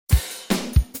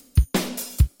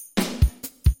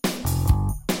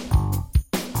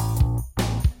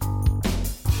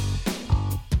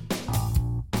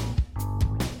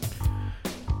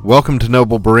Welcome to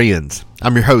Noble Bereans.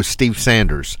 I'm your host, Steve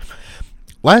Sanders.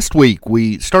 Last week,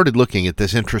 we started looking at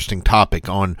this interesting topic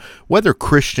on whether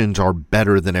Christians are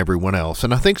better than everyone else.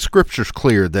 And I think Scripture's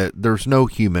clear that there's no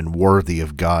human worthy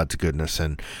of God's goodness,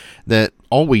 and that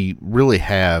all we really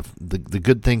have, the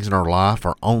good things in our life,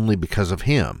 are only because of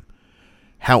Him.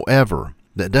 However,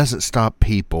 that doesn't stop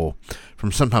people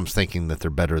from sometimes thinking that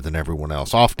they're better than everyone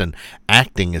else, often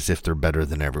acting as if they're better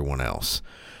than everyone else.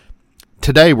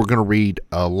 Today we're going to read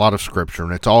a lot of Scripture,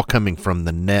 and it's all coming from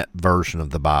the Net version of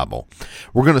the Bible.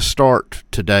 We're going to start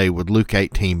today with Luke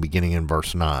 18, beginning in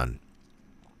verse 9.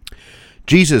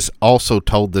 Jesus also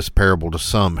told this parable to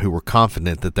some who were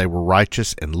confident that they were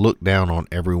righteous and looked down on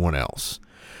everyone else.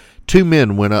 Two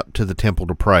men went up to the temple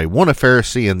to pray, one a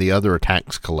Pharisee and the other a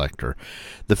tax collector.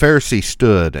 The Pharisee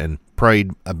stood and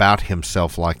prayed about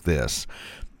himself like this: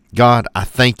 God, I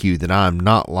thank you that I am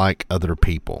not like other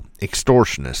people,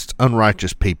 extortionists,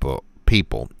 unrighteous people,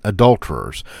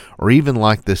 adulterers, or even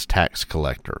like this tax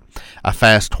collector. I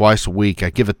fast twice a week. I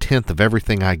give a tenth of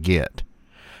everything I get.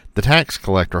 The tax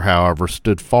collector, however,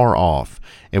 stood far off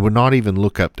and would not even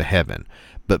look up to heaven,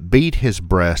 but beat his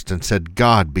breast and said,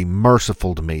 God, be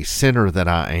merciful to me, sinner that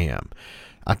I am.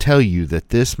 I tell you that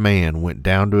this man went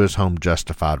down to his home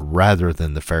justified rather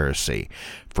than the Pharisee.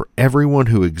 For everyone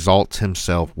who exalts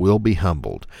himself will be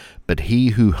humbled, but he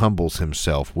who humbles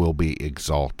himself will be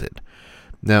exalted.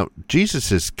 Now,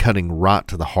 Jesus is cutting right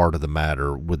to the heart of the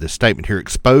matter with this statement here,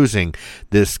 exposing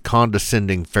this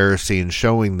condescending Pharisee and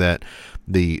showing that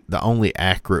the only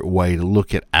accurate way to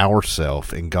look at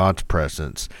ourselves in God's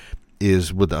presence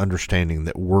is with the understanding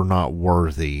that we're not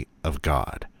worthy of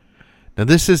God. Now,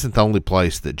 this isn't the only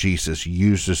place that Jesus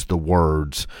uses the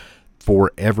words,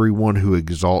 for everyone who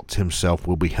exalts himself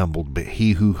will be humbled, but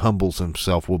he who humbles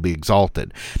himself will be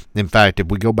exalted. In fact, if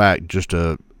we go back just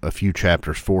a few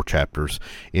chapters, 4 chapters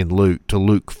in Luke, to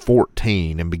Luke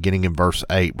 14, and beginning in verse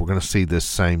 8, we're going to see this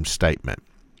same statement.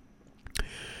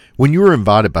 When you are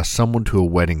invited by someone to a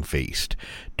wedding feast,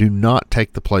 do not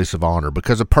take the place of honor,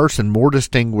 because a person more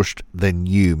distinguished than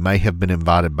you may have been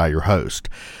invited by your host.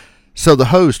 So the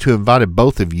host who invited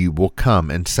both of you will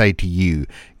come and say to you,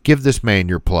 give this man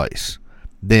your place.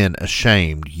 Then,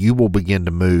 ashamed, you will begin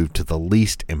to move to the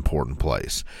least important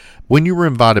place. When you were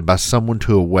invited by someone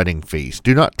to a wedding feast,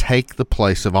 do not take the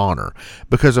place of honor,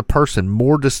 because a person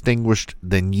more distinguished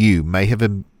than you may have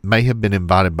been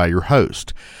invited by your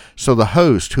host. So the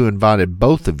host who invited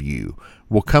both of you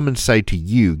will come and say to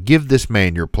you, give this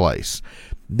man your place.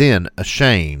 Then,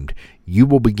 ashamed, you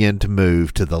will begin to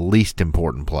move to the least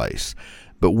important place.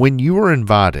 But when you are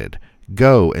invited,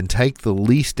 go and take the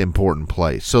least important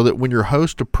place, so that when your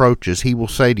host approaches, he will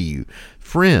say to you,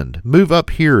 friend, move up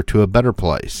here to a better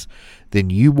place. Then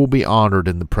you will be honored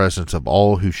in the presence of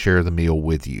all who share the meal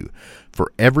with you.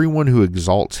 For everyone who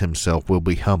exalts himself will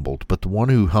be humbled, but the one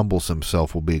who humbles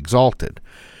himself will be exalted.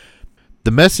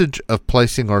 The message of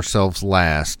placing ourselves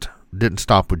last didn't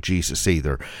stop with Jesus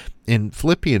either. In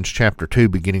Philippians chapter 2,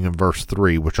 beginning in verse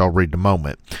 3, which I'll read in a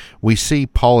moment, we see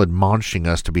Paul admonishing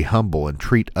us to be humble and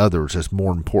treat others as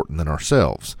more important than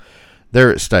ourselves.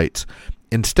 There it states,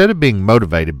 instead of being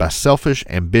motivated by selfish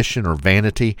ambition or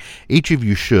vanity, each of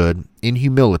you should, in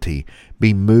humility,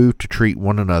 be moved to treat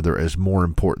one another as more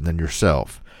important than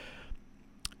yourself.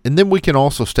 And then we can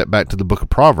also step back to the book of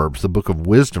Proverbs, the book of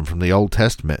wisdom from the Old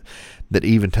Testament, that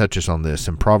even touches on this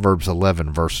in Proverbs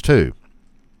 11, verse 2.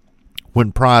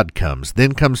 When pride comes,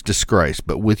 then comes disgrace,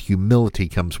 but with humility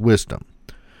comes wisdom.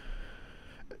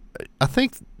 I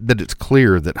think that it's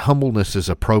clear that humbleness is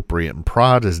appropriate and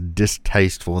pride is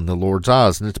distasteful in the Lord's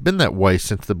eyes, and it's been that way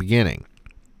since the beginning.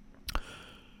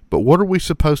 But what are we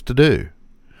supposed to do?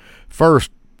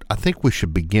 First, I think we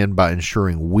should begin by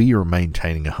ensuring we are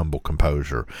maintaining a humble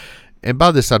composure. And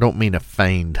by this, I don't mean a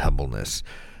feigned humbleness.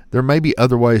 There may be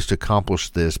other ways to accomplish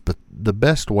this, but the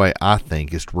best way, I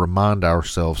think, is to remind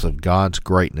ourselves of God's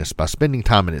greatness by spending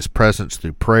time in His presence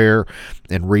through prayer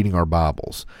and reading our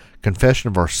Bibles.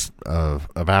 Confession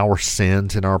of our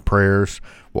sins in our prayers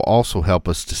will also help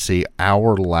us to see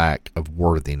our lack of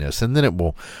worthiness, and then it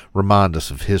will remind us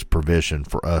of His provision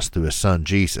for us through His Son,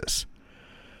 Jesus.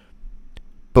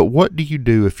 But what do you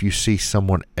do if you see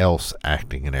someone else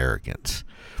acting in arrogance?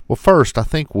 Well, first, I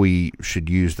think we should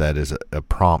use that as a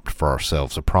prompt for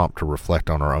ourselves, a prompt to reflect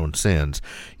on our own sins.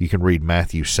 You can read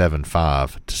Matthew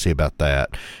 7:5 to see about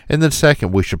that. And then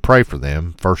second, we should pray for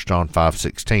them. 1 John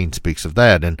 5:16 speaks of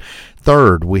that. And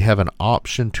third, we have an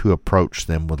option to approach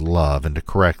them with love and to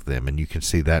correct them. And you can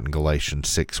see that in Galatians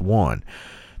 6:1.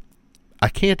 I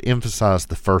can't emphasize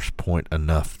the first point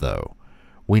enough, though.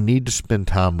 We need to spend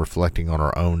time reflecting on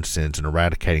our own sins and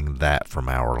eradicating that from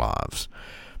our lives.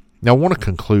 Now, I want to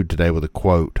conclude today with a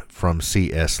quote from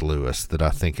C.S. Lewis that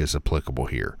I think is applicable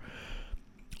here.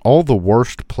 All the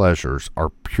worst pleasures are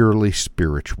purely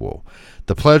spiritual.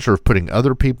 The pleasure of putting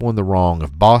other people in the wrong,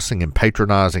 of bossing and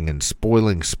patronizing and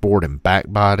spoiling sport and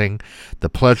backbiting, the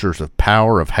pleasures of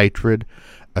power, of hatred.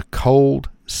 A cold,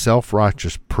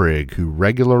 self-righteous prig who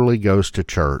regularly goes to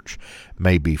church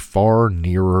may be far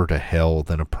nearer to hell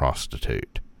than a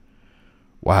prostitute.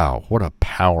 Wow, what a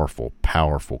powerful,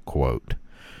 powerful quote.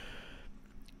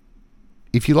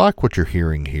 If you like what you're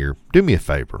hearing here, do me a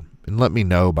favor and let me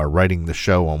know by rating the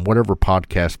show on whatever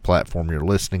podcast platform you're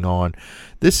listening on.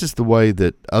 This is the way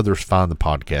that others find the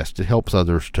podcast. It helps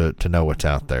others to know what's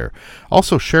out there.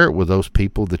 Also, share it with those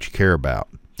people that you care about.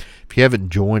 If you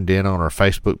haven't joined in on our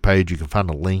Facebook page, you can find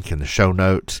a link in the show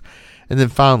notes. And then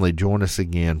finally, join us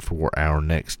again for our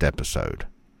next episode.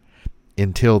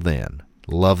 Until then,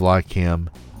 love like Him,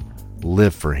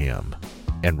 live for Him,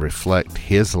 and reflect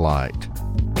His light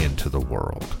into the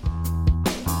world.